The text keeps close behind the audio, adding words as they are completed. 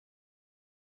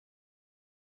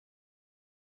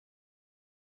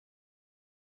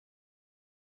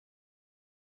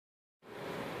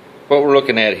What we're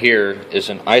looking at here is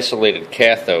an isolated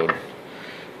cathode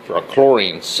for a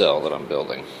chlorine cell that I'm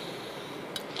building.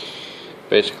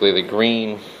 Basically, the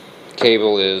green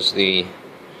cable is the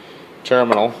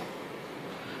terminal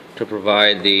to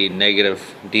provide the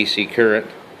negative DC current,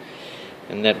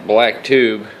 and that black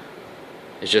tube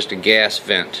is just a gas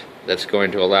vent that's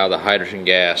going to allow the hydrogen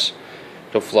gas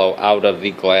to flow out of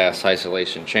the glass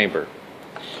isolation chamber.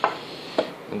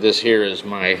 And this here is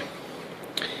my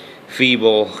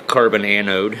feeble carbon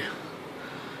anode.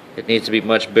 It needs to be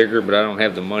much bigger, but I don't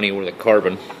have the money or the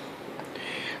carbon.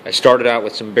 I started out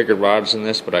with some bigger rods than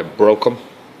this, but I broke them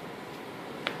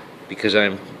because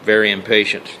I'm very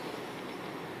impatient.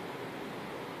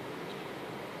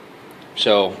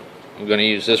 So I'm going to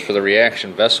use this for the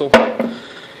reaction vessel,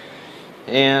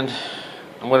 and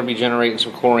I'm going to be generating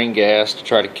some chlorine gas to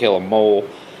try to kill a mole.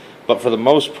 But for the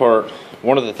most part,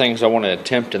 one of the things I want to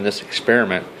attempt in this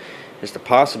experiment is the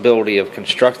possibility of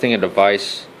constructing a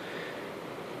device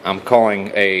I'm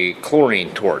calling a chlorine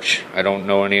torch. I don't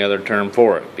know any other term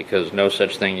for it because no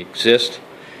such thing exists,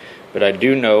 but I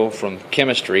do know from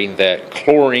chemistry that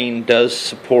chlorine does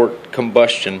support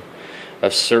combustion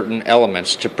of certain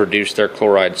elements to produce their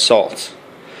chloride salts.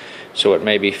 So it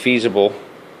may be feasible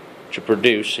to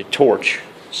produce a torch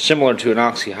similar to an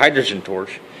oxyhydrogen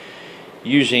torch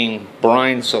using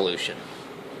brine solution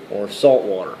or salt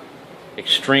water.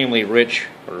 Extremely rich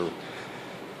or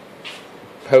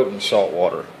potent salt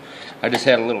water. I just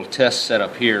had a little test set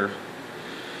up here.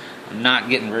 I'm not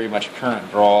getting very much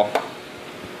current draw.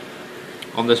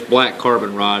 On this black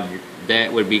carbon rod,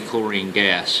 that would be chlorine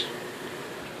gas.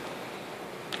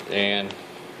 And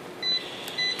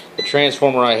the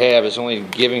transformer I have is only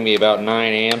giving me about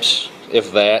 9 amps,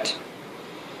 if that.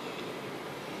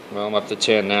 Well, I'm up to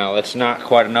 10 now. That's not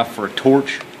quite enough for a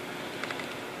torch.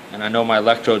 And I know my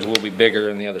electrodes will be bigger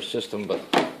in the other system, but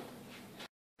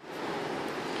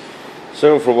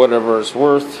so for whatever it's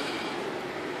worth,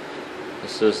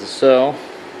 this is the cell.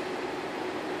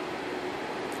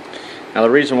 Now the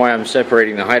reason why I'm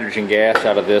separating the hydrogen gas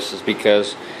out of this is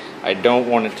because I don't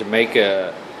want it to make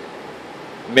a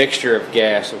mixture of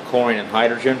gas of chlorine and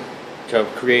hydrogen to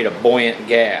create a buoyant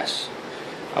gas.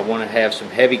 I want to have some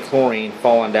heavy chlorine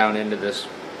falling down into this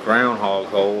groundhog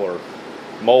hole or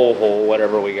mole hole,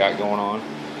 whatever we got going on,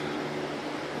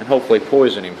 and hopefully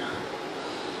poison him.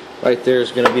 Right there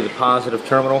is going to be the positive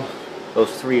terminal.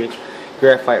 Those 3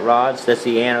 graphite rods, that's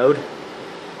the anode.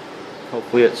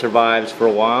 Hopefully it survives for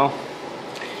a while.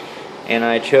 And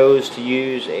I chose to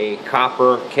use a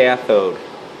copper cathode.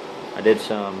 I did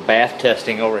some bath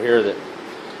testing over here that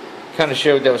kind of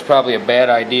showed that was probably a bad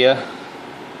idea.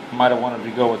 Might have wanted to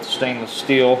go with stainless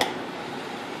steel.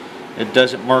 It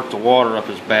doesn't murk the water up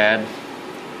as bad.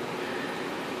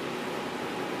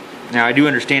 Now I do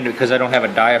understand it because I don't have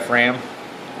a diaphragm.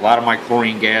 A lot of my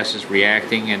chlorine gas is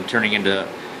reacting and turning into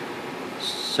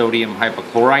sodium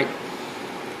hypochlorite.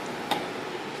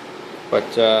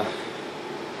 But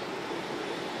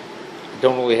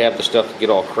don't really have the stuff to get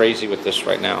all crazy with this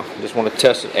right now. I just want to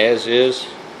test it as is,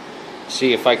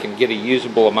 see if I can get a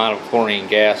usable amount of chlorine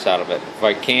gas out of it. If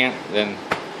I can't, then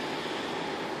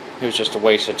it was just a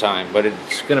waste of time. But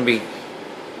it's going to be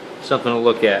something to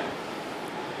look at.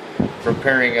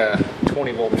 Preparing a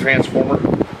 20 volt transformer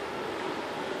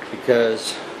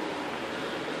because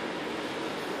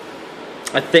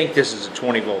I think this is a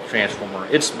 20 volt transformer.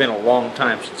 It's been a long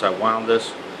time since I wound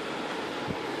this.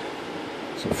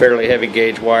 Some fairly heavy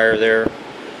gauge wire there.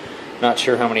 Not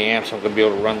sure how many amps I'm going to be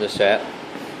able to run this at.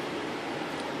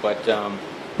 But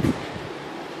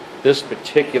this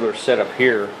particular setup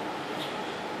here,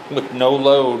 with no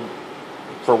load,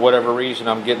 for whatever reason,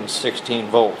 I'm getting 16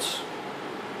 volts.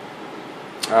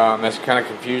 That's kind of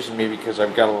confusing me because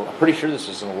I'm pretty sure this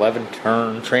is an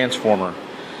 11-turn transformer.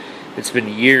 It's been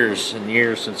years and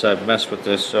years since I've messed with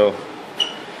this, so.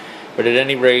 But at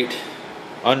any rate,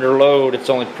 under load, it's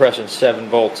only pressing 7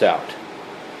 volts out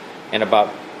and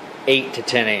about 8 to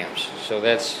 10 amps. So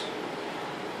that's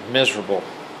miserable.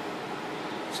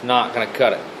 It's not going to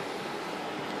cut it.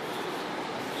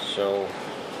 So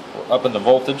we're upping the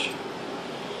voltage,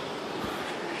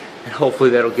 and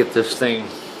hopefully that'll get this thing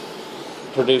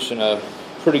producing a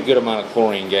pretty good amount of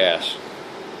chlorine gas.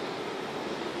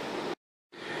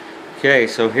 Okay,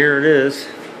 so here it is.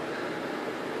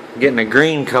 Getting a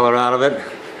green color out of it.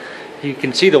 You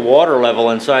can see the water level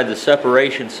inside the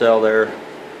separation cell there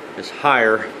is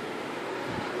higher.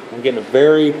 I'm getting a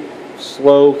very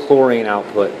slow chlorine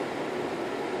output.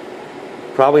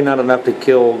 Probably not enough to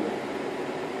kill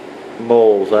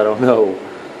moles, I don't know.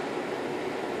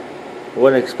 I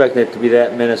wasn't expecting it to be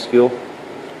that minuscule.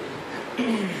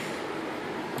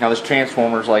 Now this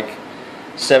transformer is like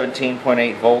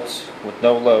 17.8 volts with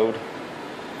no load,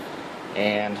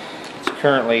 and it's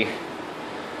currently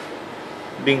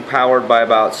being powered by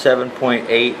about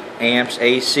 7.8 amps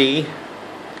AC.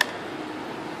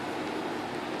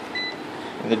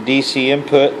 And the DC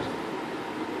input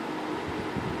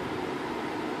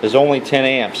is only 10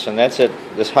 amps, and that's at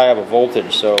this high of a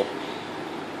voltage, so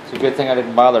it's a good thing I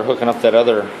didn't bother hooking up that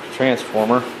other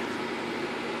transformer.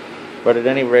 But at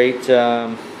any rate, see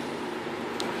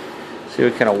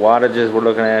what kind of wattages we're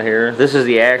looking at here. This is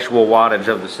the actual wattage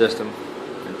of the system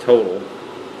in total.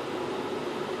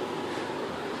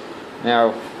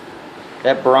 Now,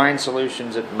 that brine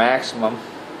solution's at maximum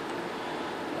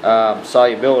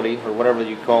solubility, or whatever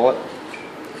you call it.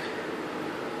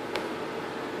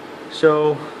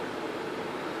 So,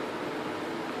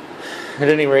 at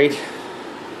any rate,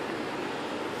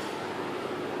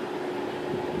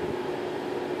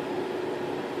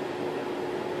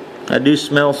 I do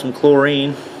smell some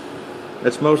chlorine.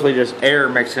 It's mostly just air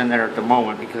mixed in there at the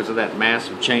moment because of that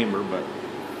massive chamber, but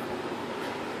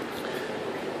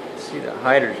see, the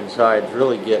hydrogen side's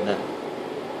really getting it.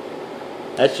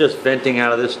 That's just venting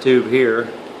out of this tube here.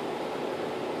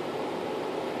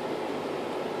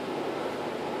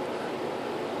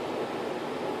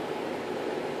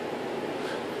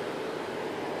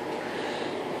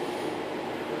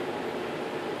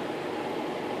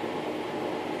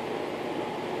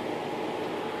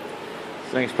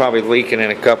 This thing's probably leaking in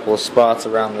a couple of spots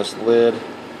around this lid.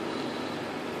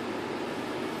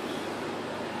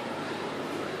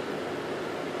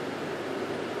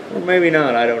 Or maybe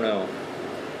not, I don't know.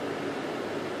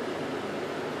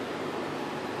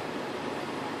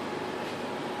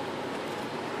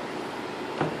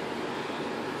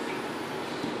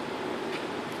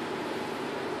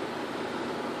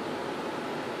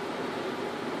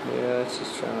 Yeah, it's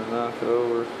just trying to knock it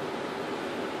over.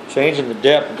 Changing the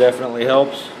depth definitely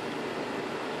helps.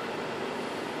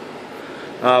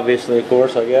 Obviously, of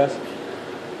course, I guess.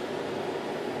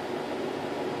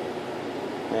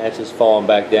 Yeah, it's just falling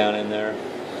back down in there.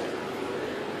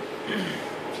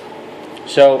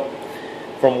 So,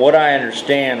 from what I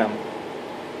understand,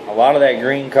 a lot of that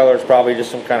green color is probably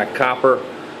just some kind of copper,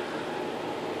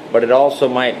 but it also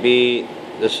might be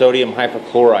the sodium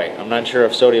hypochlorite. I'm not sure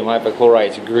if sodium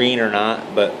hypochlorite is green or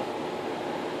not, but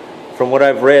from what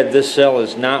I've read, this cell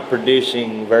is not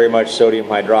producing very much sodium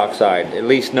hydroxide, at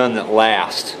least none that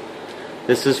last.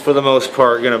 This is for the most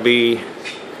part going to be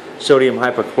sodium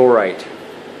hypochlorite.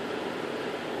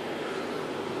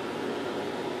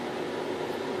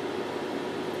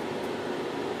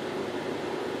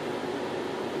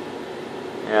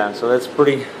 Yeah, so that's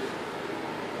pretty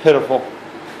pitiful.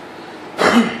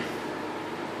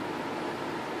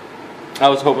 I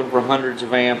was hoping for hundreds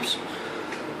of amps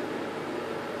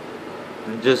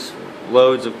and just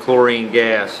loads of chlorine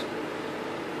gas.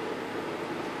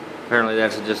 Apparently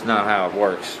that's just not how it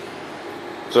works.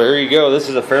 So here you go. This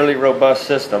is a fairly robust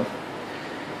system.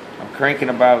 I'm cranking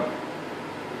about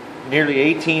nearly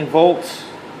 18 volts,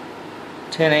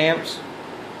 10 amps,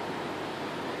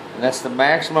 and that's the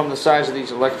maximum the size of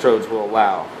these electrodes will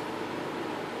allow.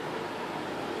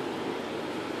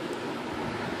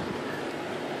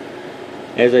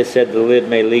 As I said, the lid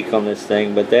may leak on this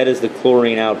thing, but that is the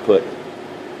chlorine output.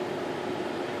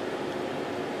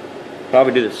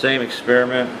 Probably do the same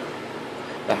experiment.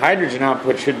 The hydrogen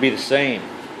output should be the same.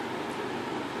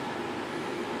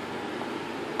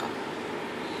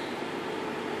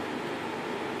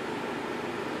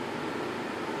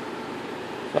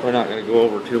 Probably not going to go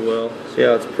over too well. See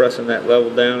how it's pressing that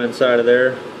level down inside of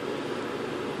there?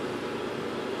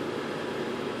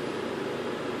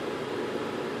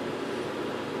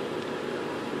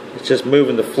 It's just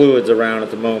moving the fluids around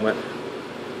at the moment.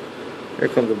 Here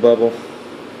comes a bubble.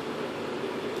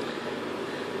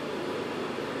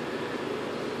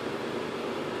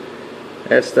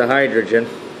 That's the hydrogen.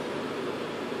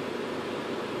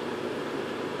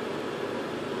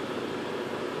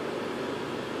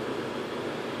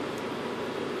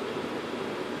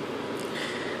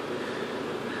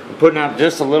 I'm putting out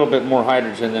just a little bit more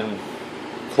hydrogen than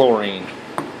chlorine,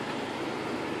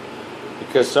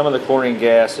 because some of the chlorine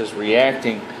gas is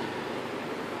reacting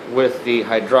with the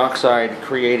hydroxide,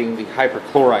 creating the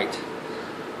hyperchlorite.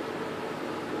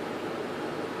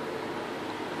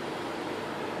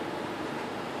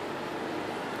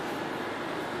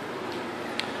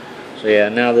 So yeah,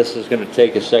 now this is going to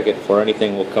take a second before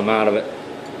anything will come out of it,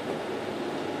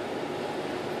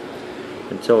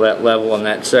 until that level in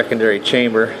that secondary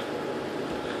chamber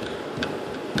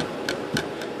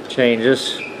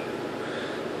changes.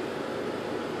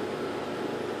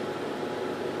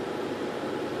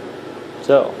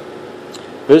 So,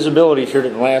 Visibility sure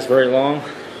didn't last very long.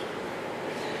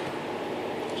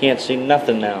 Can't see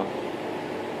nothing now.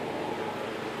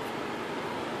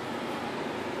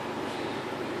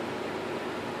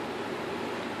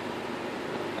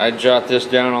 I'd jot this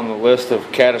down on the list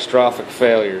of catastrophic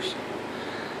failures.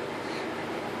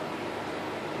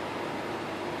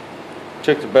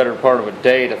 Took the better part of a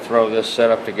day to throw this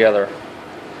setup together.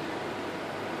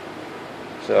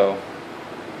 So,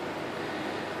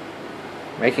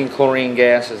 making chlorine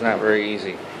gas is not very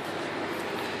easy.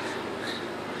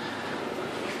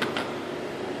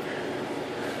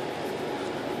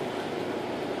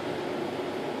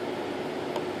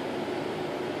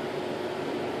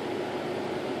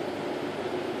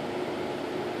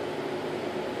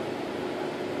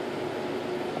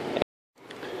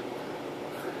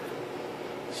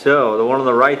 So, the one on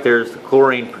the right there is the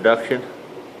Chlorine Production.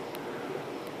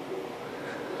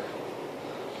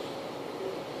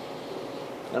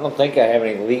 I don't think I have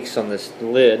any leaks on this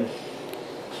lid,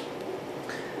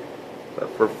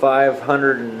 but for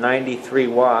 593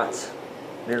 watts,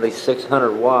 nearly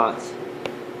 600 watts,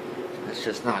 it's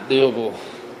just not doable.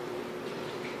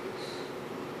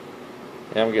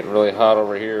 Yeah, I'm getting really hot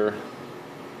over here.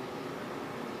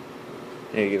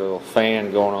 Need to get a little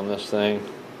fan going on this thing.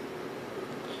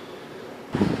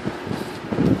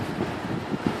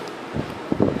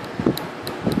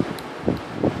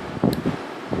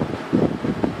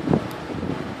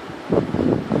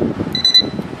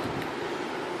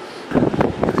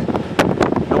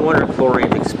 No wonder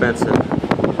chlorine's expensive.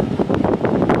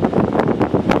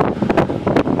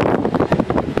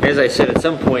 As I said, at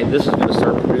some point this is going to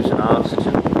start producing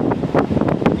oxygen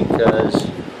because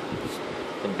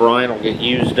the brine will get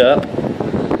used up.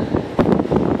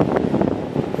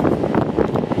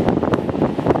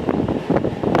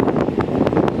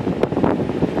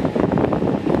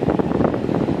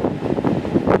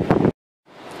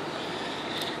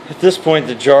 At this point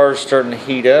the jar is starting to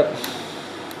heat up.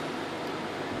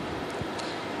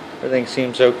 Everything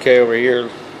seems okay over here,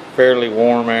 fairly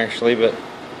warm actually, but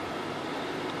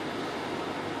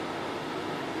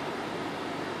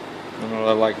I don't know if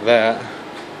I like that.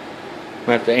 I'm going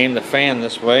to have to aim the fan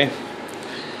this way.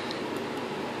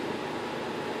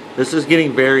 This is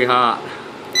getting very hot,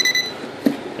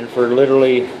 and for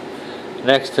literally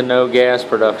next to no gas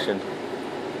production.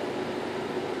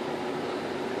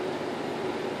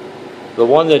 The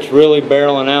one that's really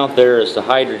barreling out there is the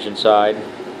hydrogen side.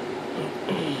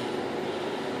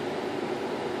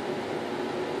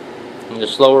 And the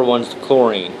slower one's the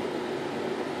chlorine.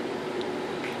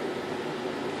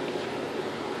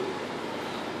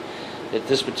 At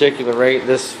this particular rate,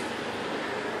 this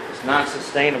is not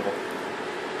sustainable.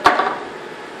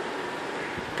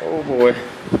 Oh boy.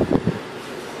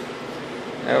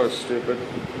 That was stupid.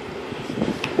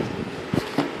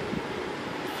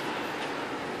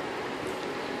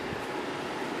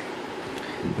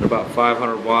 About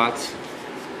 500 watts.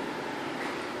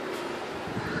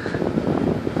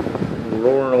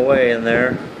 Roaring away in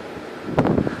there.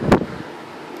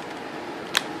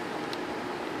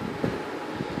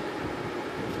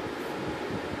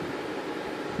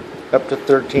 Up to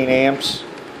 13 amps.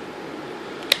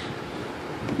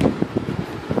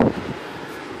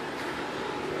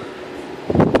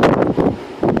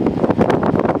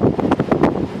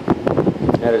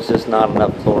 That is just not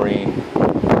enough chlorine.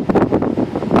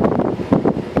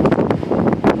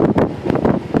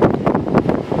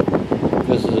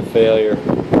 This is a failure.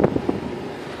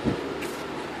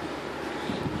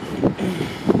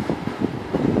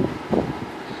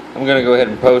 I'm going to go ahead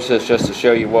and post this just to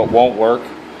show you what won't work.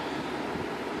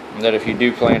 And that if you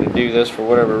do plan to do this for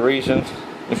whatever reason,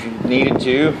 if you needed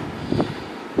to,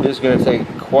 it is going to take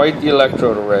quite the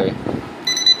electrode array.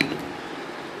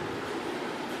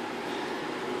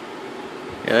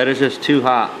 Yeah, that is just too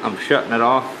hot. I'm shutting it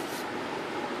off.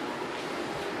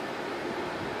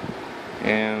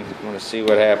 And I'm going to see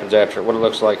what happens after, what it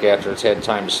looks like after it's had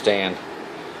time to stand.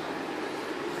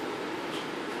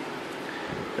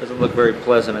 Doesn't look very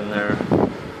pleasant in there.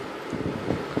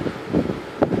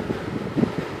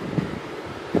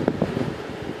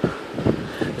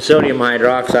 The sodium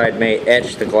hydroxide may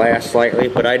etch the glass slightly,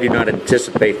 but I do not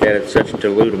anticipate that at such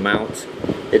dilute amounts.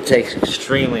 It takes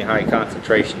extremely high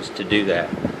concentrations to do that.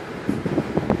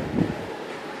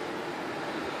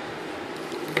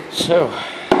 So,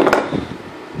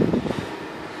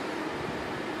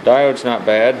 diode's not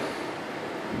bad.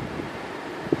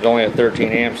 It's only at 13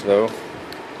 amps though.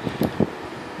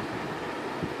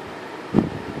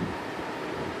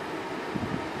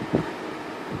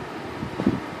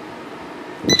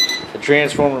 The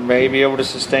transformer may be able to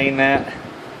sustain that.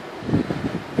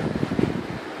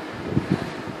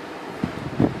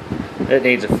 It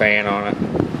needs a fan on it.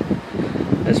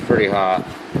 It's pretty hot.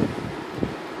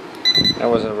 That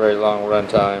wasn't a very long run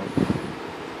time.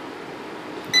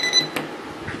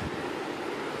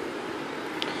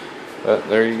 But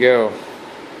there you go.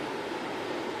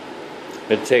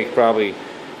 It'd take probably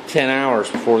 10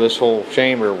 hours before this whole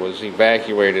chamber was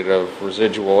evacuated of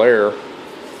residual air.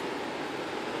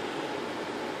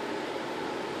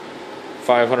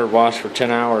 500 watts for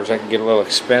 10 hours, that can get a little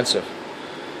expensive.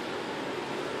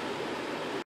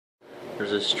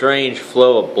 There's a strange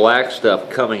flow of black stuff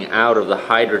coming out of the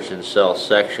hydrogen cell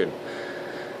section.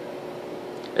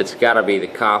 It's got to be the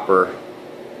copper.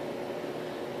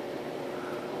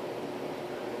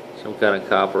 Some kind of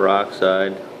copper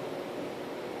oxide.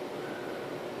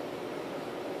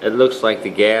 It looks like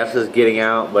the gas is getting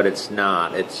out, but it's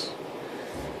not. It's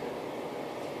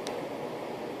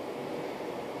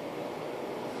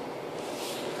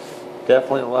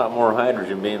definitely a lot more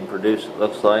hydrogen being produced, it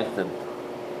looks like, than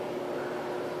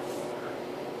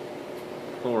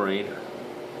chlorine.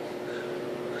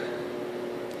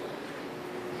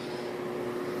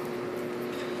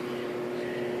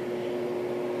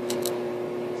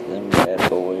 Them bad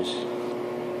boys.